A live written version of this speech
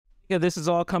Yeah, this is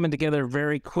all coming together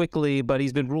very quickly, but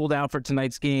he's been ruled out for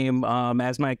tonight's game.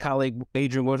 As my colleague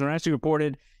Adrian Wojnarowski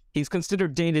reported, he's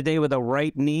considered day-to-day with a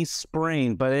right knee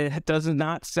sprain, but it does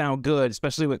not sound good,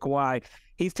 especially with Kawhi.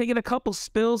 He's taken a couple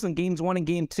spills in games 1 and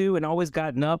game 2 and always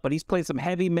gotten up, but he's played some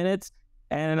heavy minutes.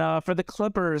 And for the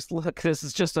Clippers, look, this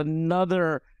is just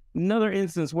another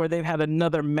instance where they've had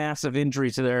another massive injury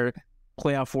to their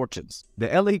playoff fortunes. The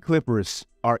LA Clippers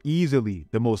are easily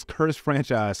the most cursed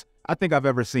franchise I think I've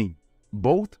ever seen.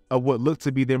 Both of what look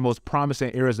to be their most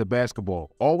promising eras of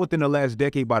basketball, all within the last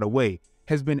decade, by the way,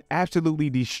 has been absolutely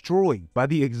destroyed by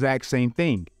the exact same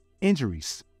thing: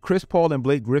 injuries. Chris Paul and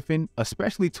Blake Griffin,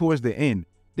 especially towards the end,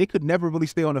 they could never really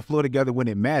stay on the floor together when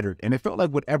it mattered, and it felt like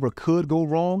whatever could go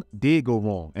wrong did go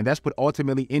wrong, and that's what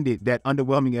ultimately ended that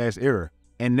underwhelming-ass era.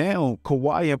 And now,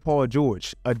 Kawhi and Paul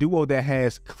George, a duo that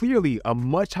has clearly a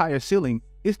much higher ceiling,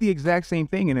 is the exact same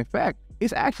thing, and in fact,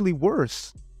 it's actually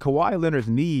worse. Kawhi Leonard's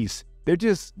knees, they're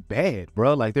just bad,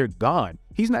 bro. Like, they're gone.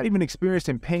 He's not even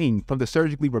experiencing pain from the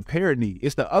surgically repaired knee.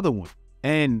 It's the other one.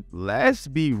 And let's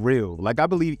be real. Like, I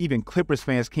believe even Clippers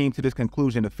fans came to this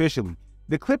conclusion officially.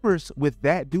 The Clippers, with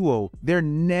that duo, they're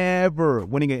never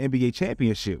winning an NBA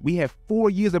championship. We have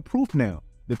 4 years of proof now.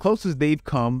 The closest they've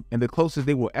come, and the closest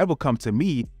they will ever come to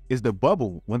me, is the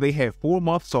bubble, when they had 4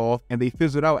 months off and they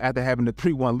fizzled out after having a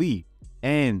 3-1 lead.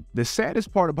 And the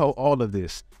saddest part about all of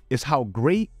this is how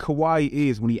great Kawhi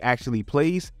is when he actually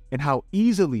plays, and how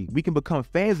easily we can become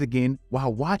fans again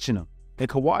while watching him. In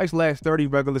Kawhi's last 30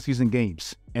 regular season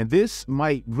games, and this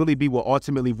might really be what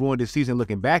ultimately ruined his season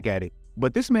looking back at it,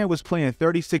 but this man was playing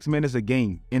 36 minutes a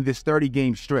game in this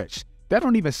 30-game stretch. That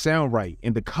don't even sound right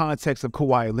in the context of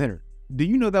Kawhi Leonard. Do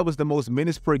you know that was the most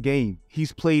minutes per game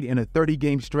he's played in a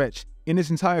 30-game stretch in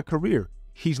his entire career?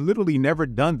 He's literally never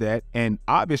done that, and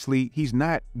obviously he's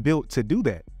not built to do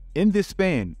that. In this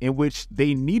span in which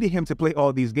they needed him to play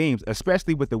all these games,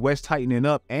 especially with the West tightening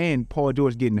up and Paul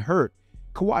George getting hurt,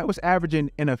 Kawhi was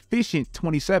averaging an efficient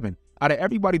 27. Out of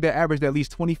everybody that averaged at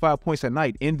least 25 points a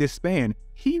night in this span,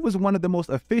 he was one of the most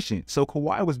efficient. So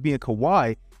Kawhi was being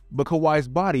Kawhi, but Kawhi's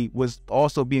body was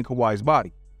also being Kawhi's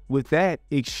body. With that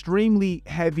extremely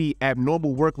heavy,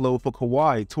 abnormal workload for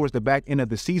Kawhi towards the back end of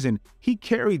the season, he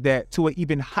carried that to an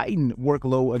even heightened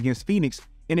workload against Phoenix,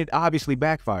 and it obviously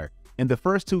backfired. In the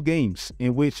first 2 games,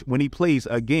 in which when he plays,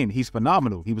 again, he's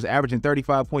phenomenal. He was averaging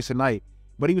 35 points a night,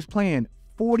 but he was playing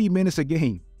 40 minutes a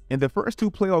game. In the first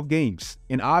 2 playoff games,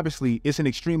 and obviously it's an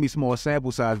extremely small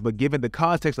sample size, but given the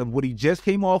context of what he just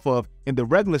came off of in the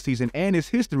regular season and his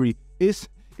history, it's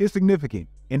significant.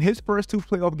 In his first 2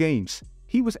 playoff games,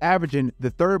 he was averaging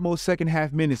the 3rd most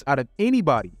second-half minutes out of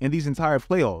anybody in these entire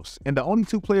playoffs, and the only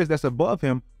 2 players that's above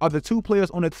him are the 2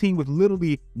 players on a team with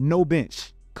literally no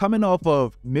bench. Coming off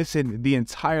of missing the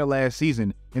entire last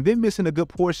season, and then missing a good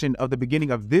portion of the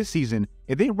beginning of this season,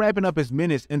 and then wrapping up his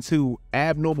minutes into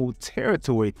abnormal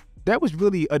territory, that was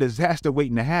really a disaster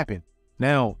waiting to happen.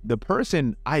 Now, the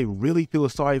person I really feel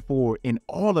sorry for in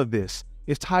all of this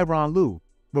is Tyronn Lue.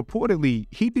 Reportedly,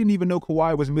 he didn't even know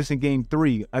Kawhi was missing Game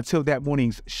 3 until that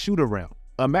morning's shoot-around.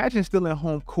 Imagine still in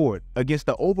home court against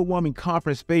the overwhelming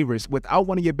conference favorites without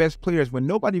one of your best players when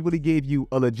nobody really gave you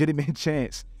a legitimate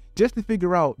chance, just to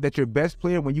figure out that your best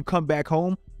player, when you come back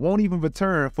home, won't even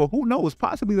return for who knows,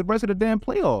 possibly the rest of the damn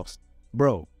playoffs.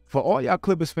 Bro, for all y'all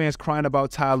Clippers fans crying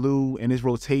about Ty Lue and his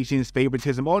rotations,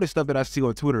 favoritism, all this stuff that I see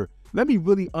on Twitter, let me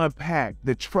really unpack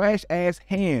the trash-ass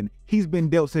hand he's been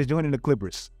dealt since joining the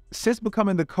Clippers. Since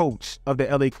becoming the coach of the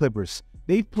LA Clippers,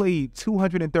 they've played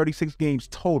 236 games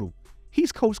total.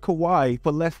 He's coached Kawhi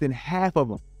for less than half of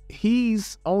them.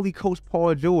 He's only coached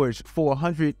Paul George for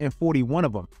 141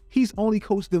 of them. He's only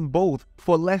coached them both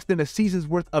for less than a season's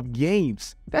worth of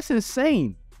games. That's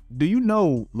insane. Do you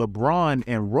know LeBron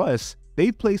and Russ,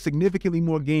 they've played significantly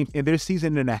more games in their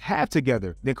season and a half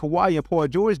together than Kawhi and Paul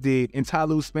George did in Ty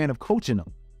Lue's span of coaching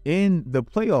them. In the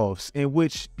playoffs, in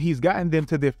which he's gotten them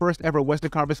to their first ever Western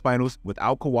Conference Finals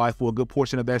without Kawhi for a good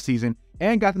portion of that season,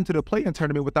 and got them to the play-in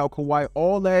tournament without Kawhi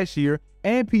all last year,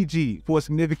 and PG for a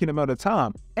significant amount of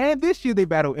time. And this year they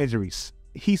battled injuries.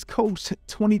 He's coached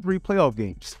 23 playoff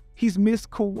games. He's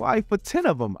missed Kawhi for 10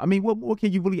 of them. I mean, what more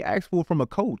can you really ask for from a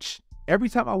coach? Every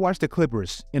time I watch the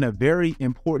Clippers in a very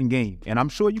important game, and I'm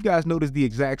sure you guys notice the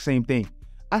exact same thing,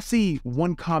 I see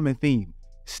one common theme.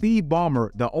 Steve Ballmer,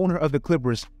 the owner of the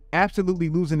Clippers, absolutely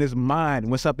losing his mind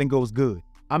when something goes good.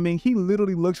 I mean, he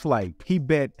literally looks like he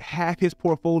bet half his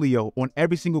portfolio on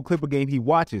every single Clipper game he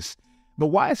watches. But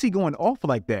why is he going off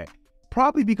like that?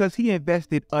 Probably because he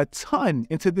invested a ton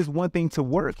into this one thing to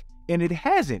work, and it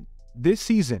hasn't. this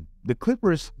season, the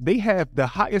Clippers, they have the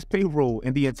highest payroll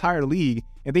in the entire league,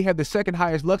 and they have the second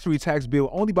highest luxury tax bill,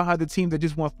 only behind the team that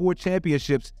just won 4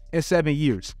 championships in 7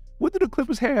 years. What do the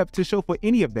Clippers have to show for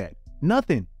any of that?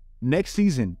 Nothing. Next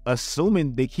season,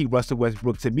 assuming they keep Russell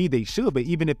Westbrook, to me they should, but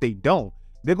even if they don't,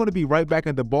 they're going to be right back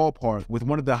in the ballpark with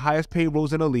one of the highest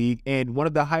payrolls in the league and one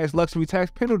of the highest luxury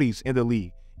tax penalties in the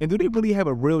league. And do they really have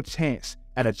a real chance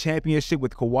at a championship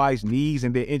with Kawhi's knees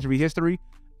and their injury history?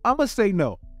 I'm going to say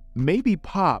no. Maybe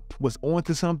Pop was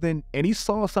onto something and he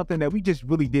saw something that we just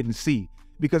really didn't see.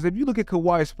 Because if you look at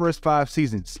Kawhi's first 5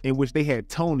 seasons in which they had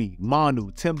Tony,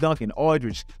 Manu, Tim Duncan,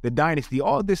 Aldridge, the Dynasty,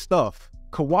 all this stuff,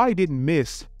 Kawhi didn't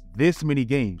miss this many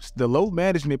games. The load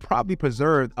management probably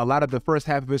preserved a lot of the first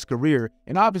half of his career,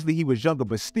 and obviously he was younger,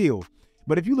 but still.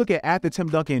 But if you look at after Tim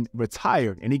Duncan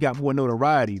retired and he got more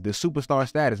notoriety, the superstar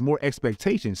status, more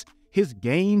expectations, his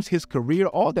games, his career,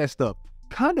 all that stuff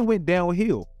kind of went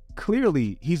downhill.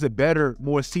 Clearly, he's a better,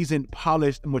 more seasoned,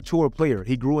 polished, mature player.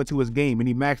 He grew into his game and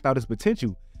he maxed out his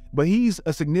potential. But he's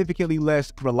a significantly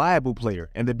less reliable player,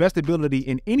 and the best ability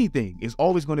in anything is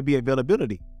always going to be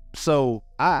availability. So,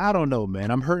 I don't know,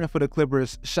 man. I'm hurting for the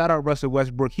Clippers. Shout out Russell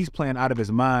Westbrook. He's playing out of his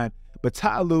mind. But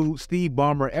Ty Lue, Steve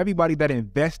Ballmer, everybody that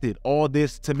invested all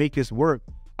this to make this work,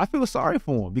 I feel sorry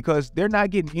for them because they're not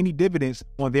getting any dividends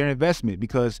on their investment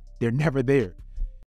because they're never there.